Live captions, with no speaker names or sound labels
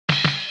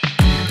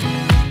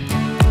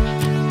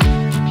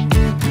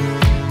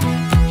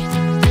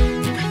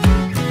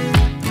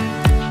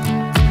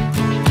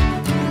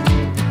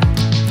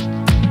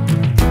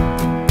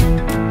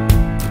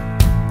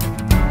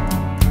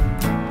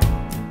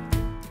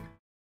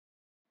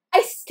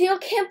still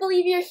can't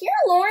believe you're here,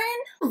 Loren.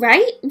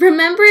 Right?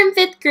 Remember in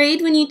 5th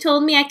grade when you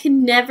told me I could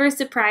never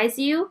surprise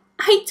you?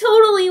 I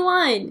totally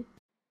won.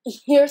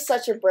 You're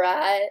such a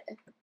brat.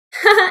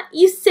 Haha,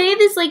 you say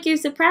this like you're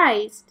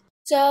surprised.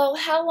 So,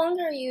 how long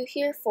are you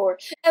here for?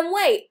 And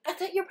wait, I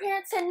thought your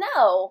parents said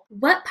no.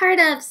 What part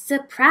of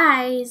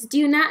surprise do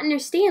you not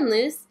understand,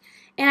 Luce?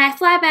 And I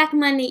fly back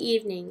Monday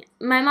evening.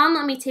 My mom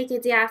let me take a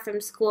day off from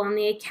school on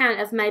the account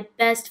of my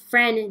best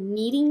friend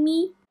needing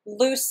me.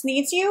 Luce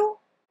needs you?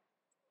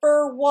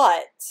 For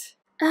what?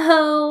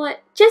 Oh,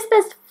 just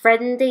best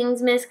friend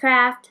things, Miss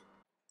Craft.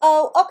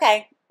 Oh,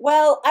 okay.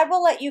 Well, I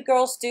will let you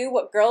girls do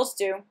what girls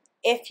do.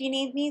 If you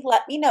need me,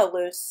 let me know,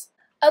 Luce.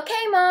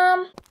 Okay,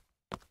 Mom.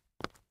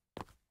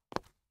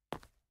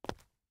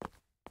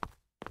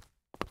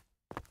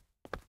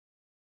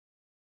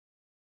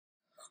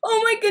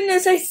 Oh my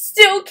goodness, I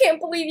still can't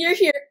believe you're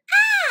here.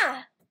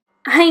 Ah!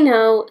 I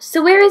know.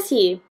 So where is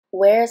he?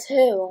 Where's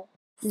who?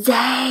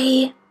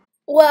 Zay.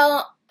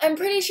 Well, I'm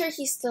pretty sure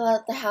he's still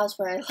at the house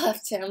where I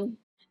left him.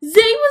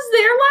 Zay was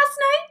there last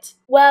night?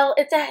 Well,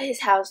 it's at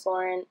his house,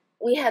 Loren.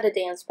 We had a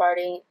dance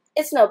party.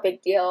 It's no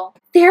big deal.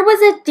 There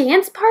was a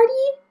dance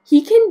party?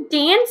 He can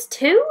dance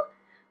too?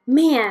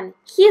 Man,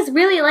 he is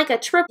really like a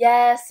triple.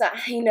 Yes,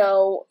 I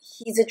know.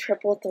 He's a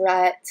triple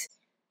threat.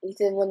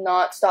 Ethan would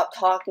not stop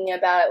talking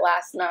about it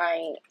last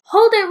night.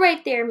 Hold it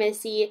right there,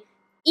 Missy.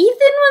 Ethan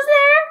was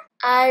there?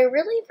 I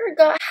really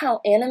forgot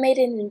how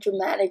animated and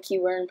dramatic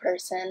you were in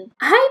person.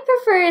 I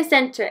prefer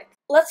eccentric.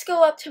 Let's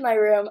go up to my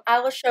room. I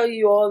will show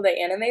you all the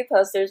anime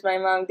posters my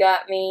mom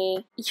got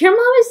me. Your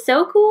mom is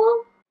so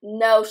cool.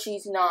 No,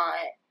 she's not.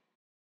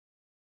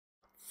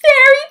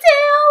 Fairy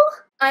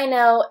tale! I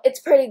know, it's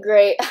pretty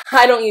great.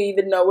 I don't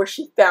even know where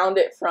she found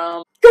it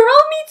from.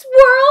 Girl meets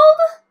world?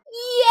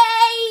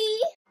 Yay!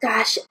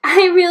 Gosh,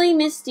 I really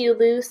missed you,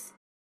 Luce.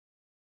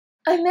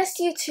 I missed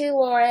you too,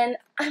 Loren.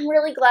 I'm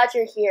really glad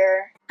you're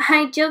here.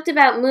 I joked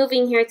about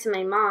moving here to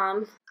my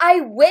mom.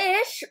 I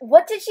wish!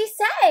 What did she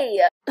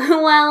say?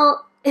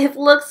 Well, if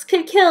looks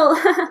could kill.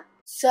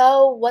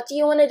 So, what do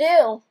you want to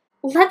do?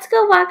 Let's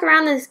go walk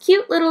around this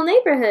cute little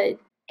neighborhood.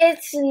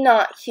 It's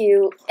not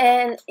cute,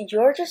 and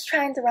you're just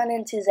trying to run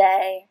into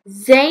Zay.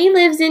 Zay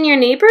lives in your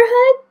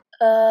neighborhood?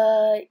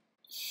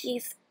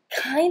 He's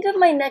kind of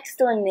my next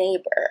door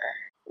neighbor.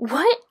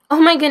 What?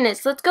 Oh my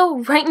goodness, let's go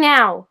right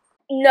now.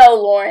 No,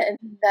 Loren,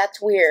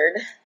 that's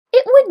weird.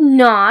 It would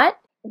not.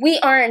 We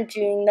aren't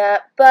doing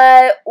that,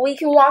 but we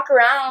can walk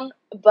around.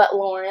 But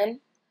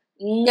Loren,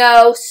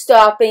 no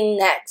stopping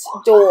next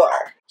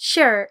door.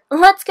 Sure,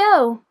 let's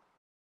go.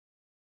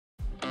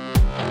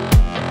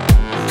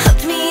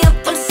 Hooked me up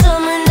one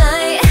summer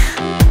night.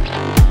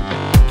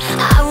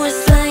 I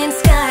was flying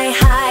sky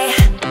high.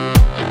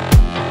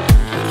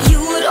 You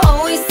would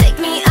always take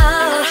me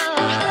out.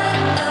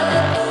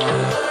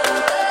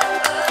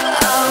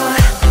 Oh,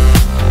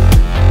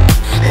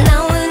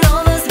 now when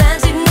all those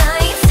magic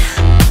nights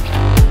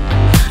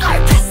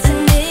are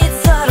passing,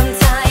 it's autumn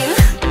time.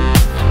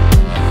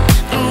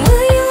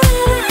 Will you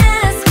ever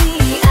ask me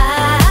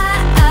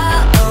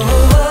out?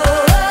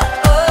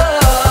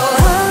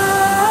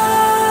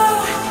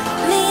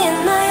 Me and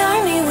my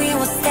army, we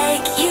will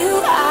stake you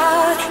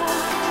out.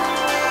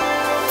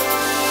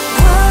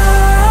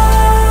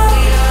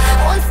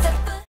 One step.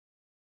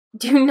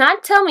 Do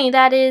not tell me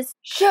that is...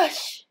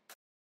 Shush!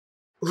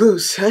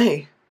 Luce,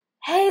 hey.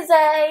 Hey,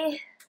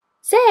 Zay.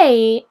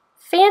 Zay,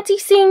 fancy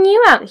seeing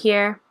you out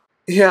here.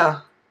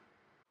 Yeah.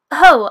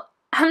 Oh,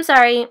 I'm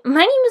sorry.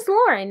 My name is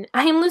Loren.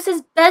 I am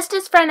Luce's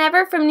bestest friend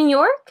ever from New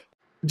York.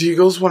 Do you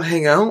girls want to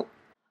hang out?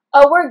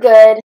 Oh, we're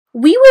good.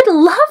 We would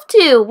love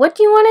to. What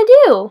do you want to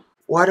do?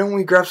 Why don't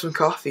we grab some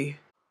coffee?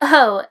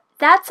 Oh,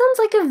 that sounds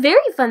like a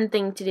very fun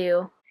thing to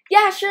do.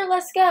 Yeah, sure,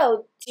 let's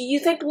go. Do you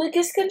think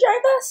Lucas can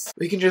drive us?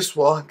 We can just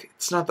walk.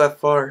 It's not that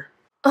far.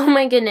 Oh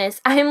my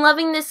goodness, I am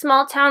loving this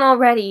small town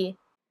already.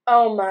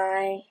 Oh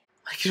my.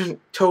 I can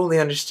totally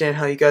understand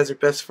how you guys are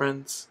best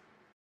friends.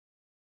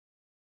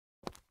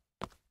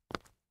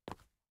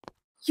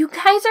 You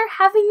guys are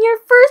having your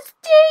first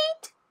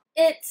date?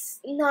 It's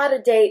not a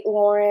date,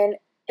 Loren.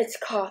 It's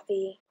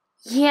coffee.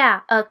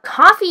 Yeah, a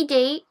coffee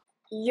date.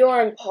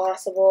 You're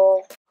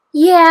impossible.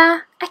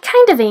 Yeah, I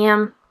kind of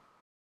am.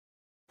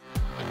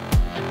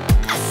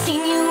 I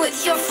seen you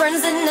with your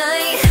friends at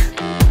night,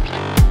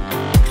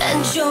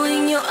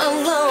 enjoying your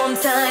alone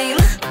time.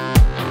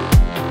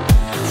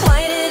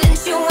 Why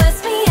didn't you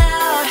ask me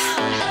out?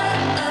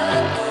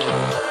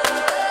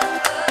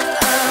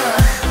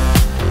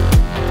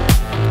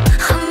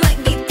 I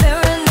might be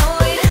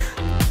paranoid,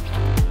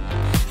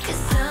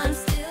 'cause I'm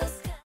still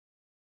scared.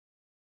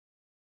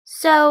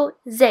 So,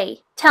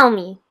 Zay, tell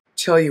me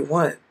Tell you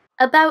what.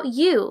 about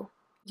you.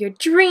 Your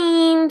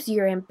dreams,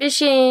 your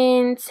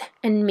ambitions,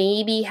 and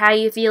maybe how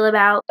you feel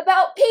about...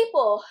 About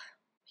people.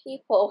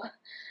 People.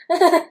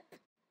 Are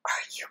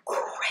you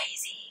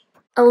crazy?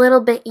 A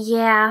little bit,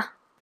 yeah.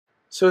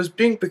 So is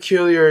being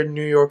peculiar a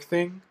New York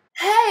thing?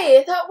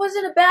 Hey, that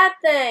wasn't a bad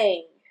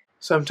thing.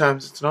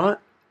 Sometimes it's not.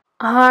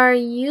 Are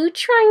you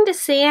trying to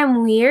say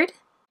I'm weird?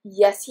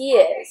 Yes, he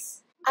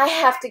is. I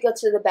have to go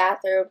to the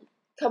bathroom.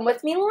 Come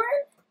with me, Loren?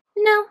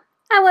 No,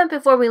 I went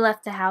before we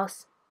left the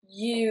house.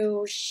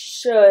 You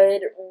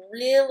should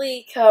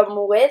really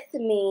come with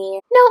me.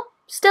 Nope,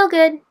 still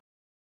good.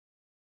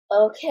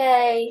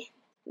 Okay.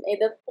 May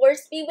the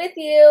force be with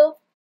you.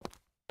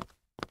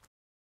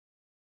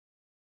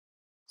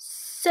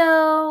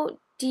 So,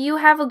 do you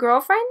have a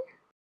girlfriend?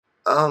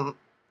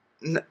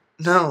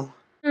 No.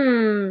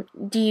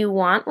 Do you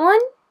want one?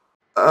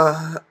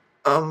 I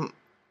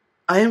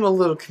am a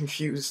little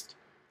confused.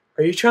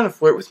 Are you trying to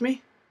flirt with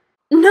me?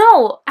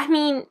 No, I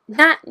mean,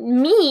 not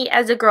me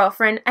as a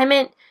girlfriend. I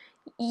meant,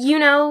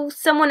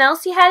 someone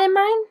else you had in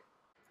mind?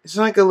 It's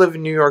not like I live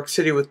in New York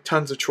City with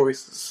tons of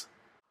choices.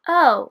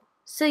 Oh,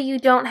 so you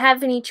don't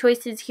have any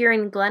choices here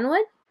in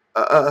Glenwood?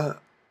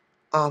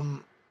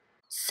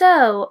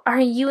 So, are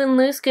you and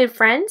Luce good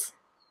friends?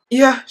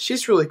 Yeah,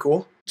 she's really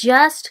cool.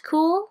 Just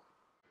cool?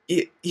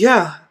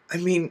 Yeah, I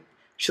mean,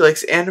 she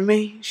likes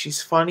anime,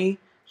 she's funny,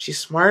 she's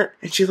smart,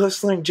 and she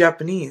loves learning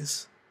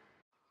Japanese.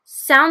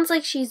 Sounds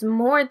like she's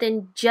more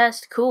than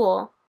just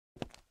cool.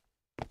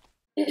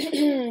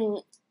 Hey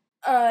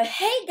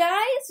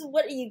guys,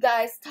 what are you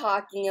guys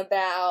talking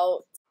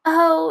about?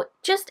 Oh,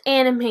 just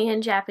anime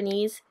and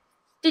Japanese.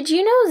 Did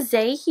you know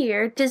Zay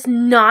here does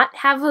not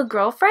have a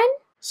girlfriend?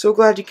 So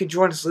glad you could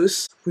join us,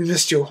 Luce. We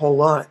missed you a whole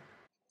lot.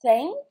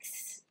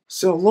 Thanks.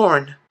 So,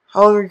 Loren,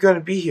 how long are you going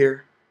to be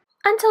here?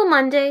 Until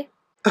Monday.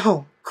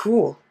 Oh,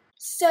 cool.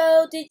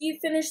 So, did you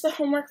finish the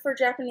homework for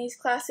Japanese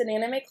class and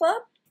anime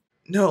club?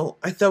 No,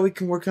 I thought we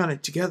can work on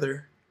it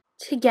together.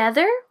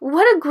 Together?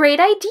 What a great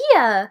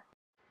idea!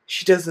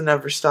 She doesn't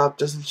ever stop,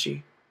 doesn't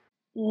she?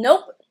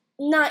 Nope,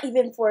 not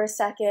even for a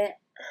second.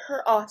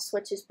 Her off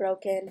switch is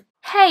broken.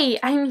 Hey,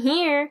 I'm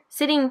here,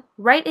 sitting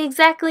right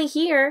exactly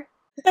here.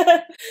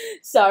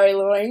 Sorry,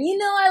 Loren, you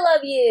know I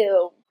love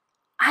you.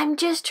 I'm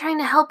just trying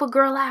to help a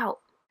girl out.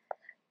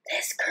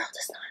 This girl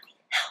does not need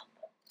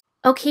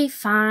help. Okay,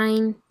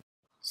 fine.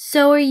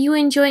 So are you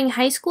enjoying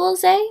high school,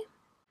 Zay?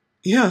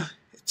 Yeah,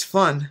 it's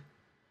fun.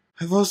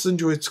 I've also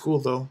enjoyed school,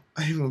 though.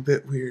 I am a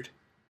bit weird.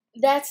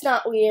 That's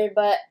not weird,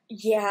 but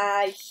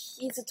yeah,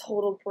 he's a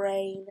total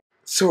brain.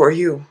 So are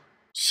you.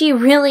 She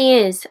really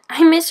is.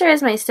 I miss her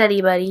as my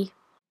study buddy.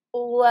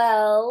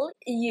 Well,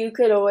 you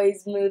could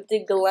always move to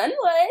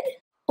Glenwood.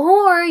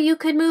 Or you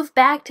could move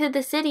back to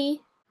the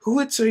city. Who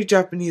would study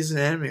Japanese and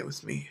anime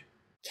with me?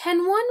 Can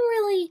one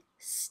really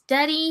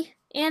study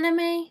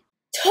anime?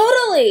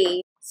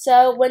 Totally!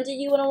 So, when do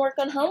you want to work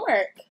on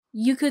homework?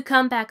 You could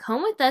come back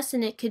home with us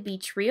and it could be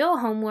trio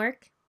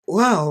homework.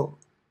 Wow,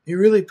 you're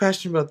really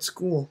passionate about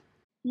school.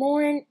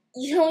 Lauren,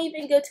 you don't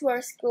even go to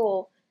our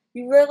school.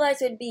 You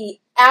realize it would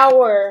be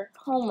our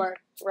homework,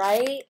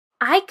 right?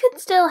 I could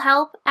still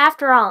help.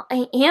 After all,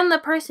 I am the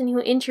person who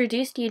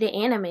introduced you to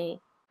anime.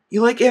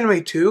 You like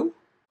anime too?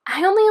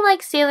 I only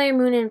like Sailor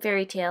Moon and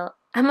Fairy Tail.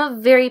 I'm a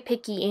very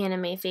picky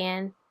anime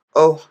fan.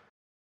 Oh.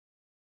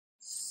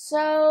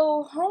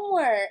 So,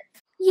 homework.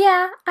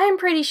 Yeah, I'm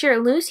pretty sure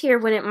Luce here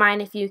wouldn't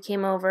mind if you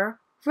came over.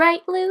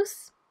 Right,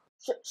 Luce?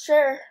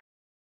 Sure.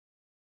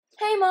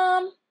 Hey,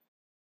 Mom.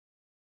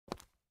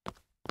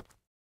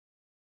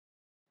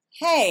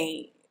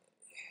 Hey,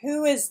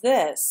 who is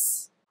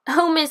this?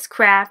 Oh, Miss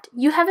Craft,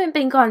 you haven't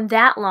been gone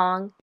that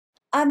long.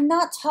 I'm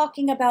not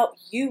talking about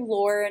you,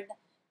 Loren.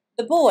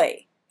 The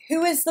boy.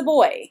 Who is the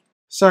boy?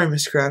 Sorry,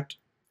 Miss Craft.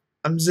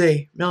 I'm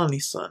Zay,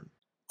 Melanie's son.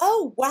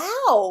 Oh,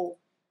 wow.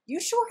 You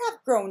sure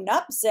have grown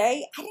up,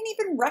 Zay. I didn't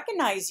even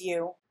recognize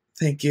you.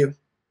 Thank you.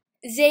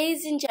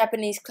 Zay's in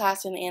Japanese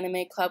class and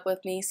anime club with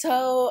me,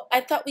 so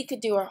I thought we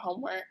could do our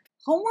homework.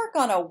 Homework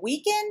on a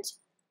weekend?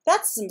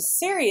 That's some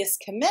serious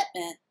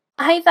commitment.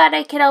 I thought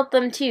I could help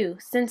them too,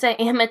 since I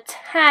am a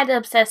tad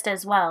obsessed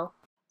as well.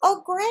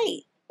 Oh,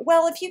 great.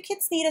 Well, if you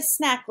kids need a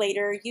snack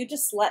later, you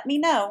just let me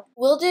know.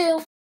 Will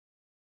do.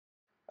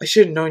 I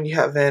should have known you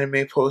have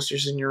anime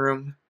posters in your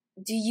room.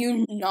 Do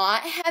you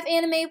not have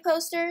anime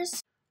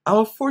posters? I'm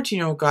a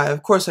 14-year-old guy,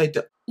 of course I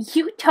do.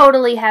 You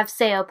totally have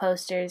Sayo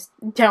posters,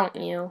 don't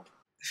you?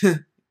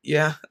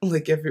 Yeah,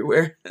 like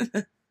everywhere.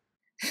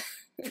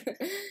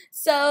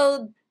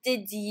 So,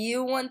 did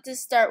you want to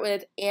start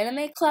with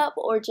anime club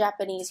or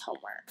Japanese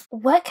homework?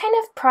 What kind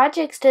of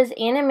projects does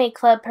Anime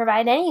Club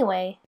provide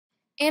anyway?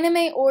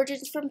 Anime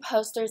origins from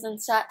posters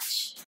and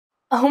such.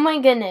 Oh my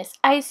goodness,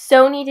 I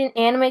so need an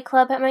anime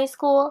club at my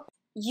school.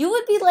 You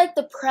would be like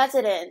the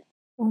president.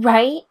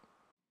 Right?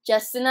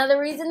 Just another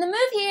reason to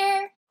move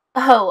here.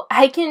 Oh,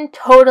 I can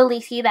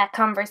totally see that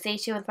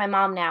conversation with my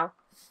mom now.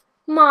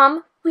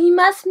 Mom, we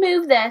must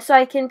move there so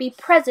I can be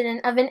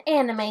president of an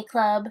anime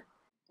club.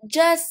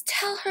 Just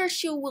tell her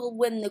she will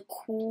win the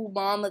Cool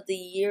Mom of the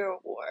Year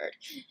award.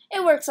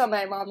 It works on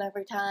my mom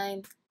every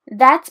time.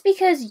 That's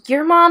because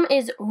your mom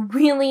is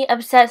really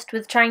obsessed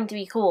with trying to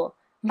be cool.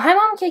 My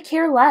mom could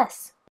care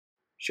less.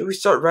 Should we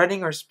start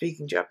writing or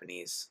speaking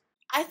Japanese?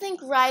 I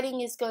think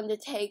writing is going to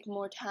take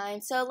more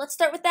time, so let's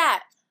start with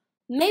that.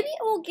 Maybe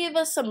it will give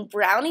us some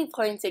brownie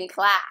points in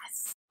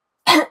class.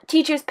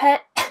 Teacher's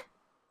pet.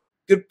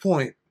 Good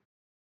point.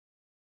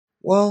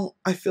 Well,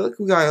 I feel like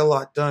we got a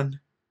lot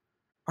done.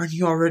 Aren't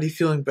you already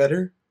feeling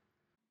better?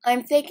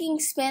 I'm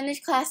thinking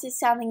Spanish class is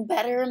sounding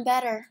better and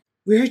better.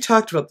 We already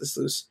talked about this,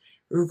 Luce.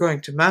 We were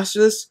going to master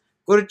this,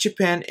 go to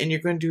Japan, and you're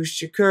going to do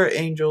Shakura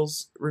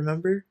Angels,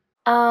 remember?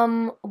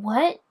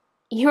 What?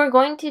 You are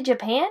going to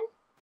Japan?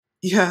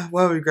 Yeah,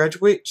 when we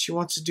graduate, she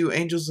wants to do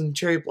Angels and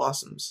Cherry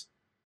Blossoms.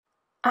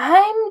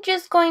 I'm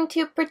just going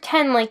to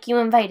pretend like you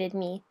invited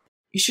me.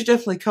 You should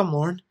definitely come,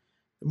 Loren.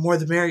 The more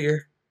the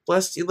merrier.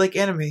 Plus, you like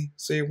anime,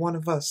 so you're one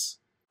of us.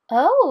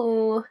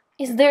 Oh,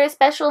 is there a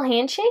special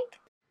handshake?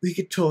 We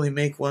could totally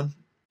make one.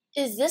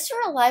 Is this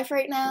real life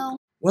right now?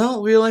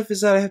 Well, real life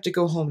is that I have to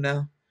go home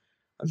now.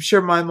 I'm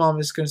sure my mom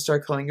is going to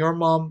start calling your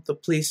mom, the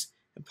police,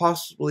 and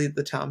possibly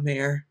the town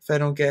mayor if I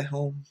don't get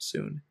home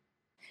soon.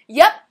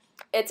 Yep,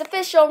 it's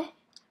official.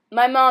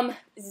 My mom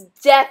is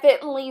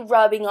definitely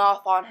rubbing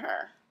off on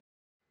her.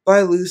 Bye,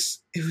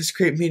 Luce. It was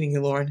great meeting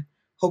you, Loren.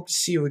 Hope to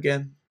see you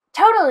again.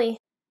 Totally.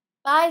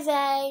 Bye,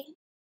 Zay.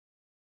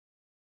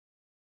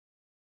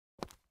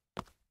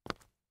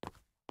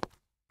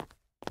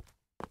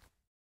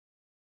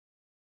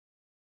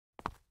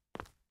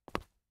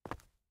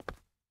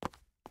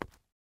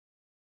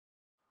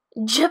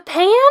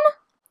 Japan?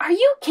 Are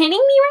you kidding me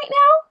right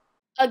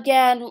now?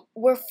 Again,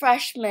 we're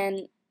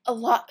freshmen. A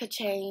lot could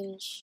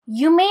change.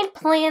 You made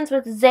plans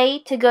with Zay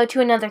to go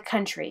to another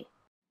country.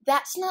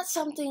 That's not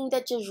something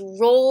that just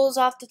rolls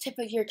off the tip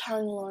of your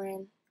tongue,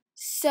 Loren.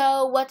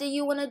 So, what do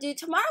you want to do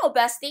tomorrow,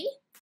 bestie?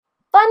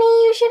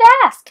 Funny you should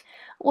ask.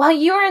 While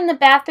you were in the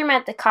bathroom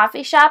at the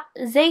coffee shop,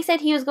 Zay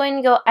said he was going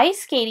to go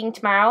ice skating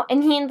tomorrow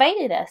and he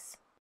invited us.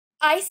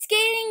 Ice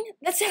skating?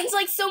 That sounds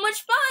like so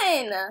much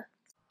fun!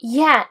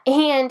 Yeah,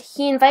 and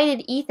he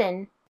invited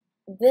Ethan.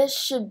 This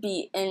should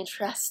be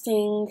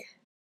interesting.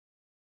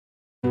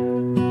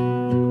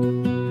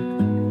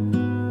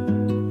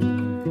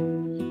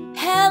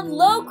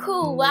 Hello,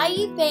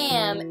 Kawaii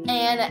FAM,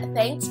 and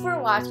thanks for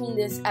watching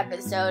this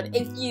episode.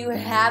 If you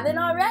haven't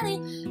already,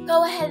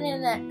 go ahead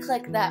and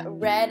click that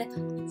red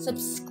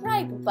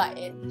subscribe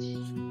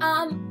button.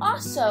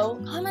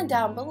 Also, comment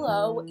down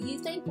below what you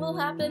think will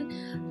happen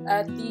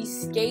at the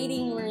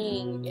skating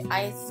ring,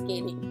 ice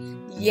skating.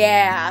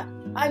 Yeah,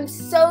 I'm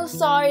so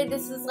sorry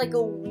this is like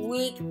a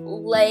week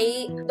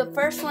late. The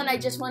first one I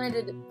just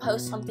wanted to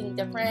post something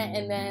different,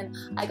 and then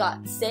I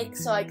got sick,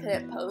 so I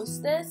couldn't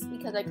post this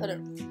because I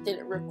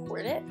didn't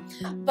record it.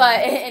 But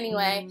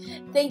anyway,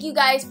 thank you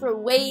guys for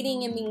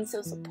waiting and being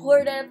so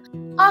supportive.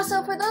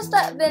 Also, for those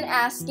that have been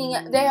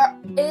asking, there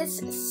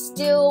is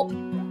still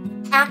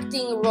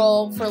acting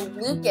role for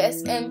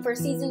Lucas, and for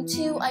season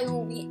 2 I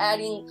will be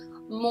adding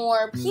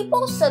more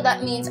people, so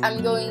that means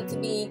I'm going to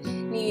be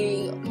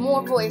needing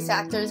more voice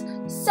actors.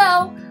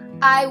 So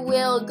I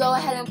will go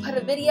ahead and put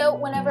a video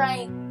whenever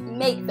I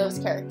make those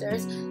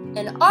characters.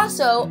 And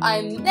also,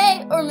 I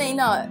may or may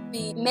not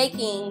be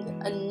making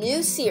a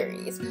new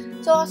series,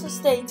 so also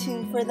stay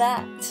tuned for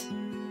that.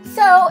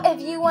 So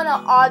if you want to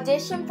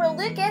audition for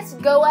Lucas,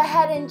 go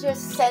ahead and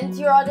just send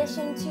your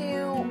audition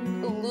to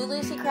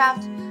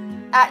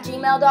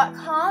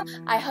LuLucyCraft@gmail.com.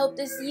 I hope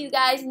to see you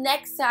guys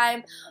next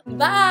time.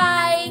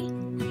 Bye!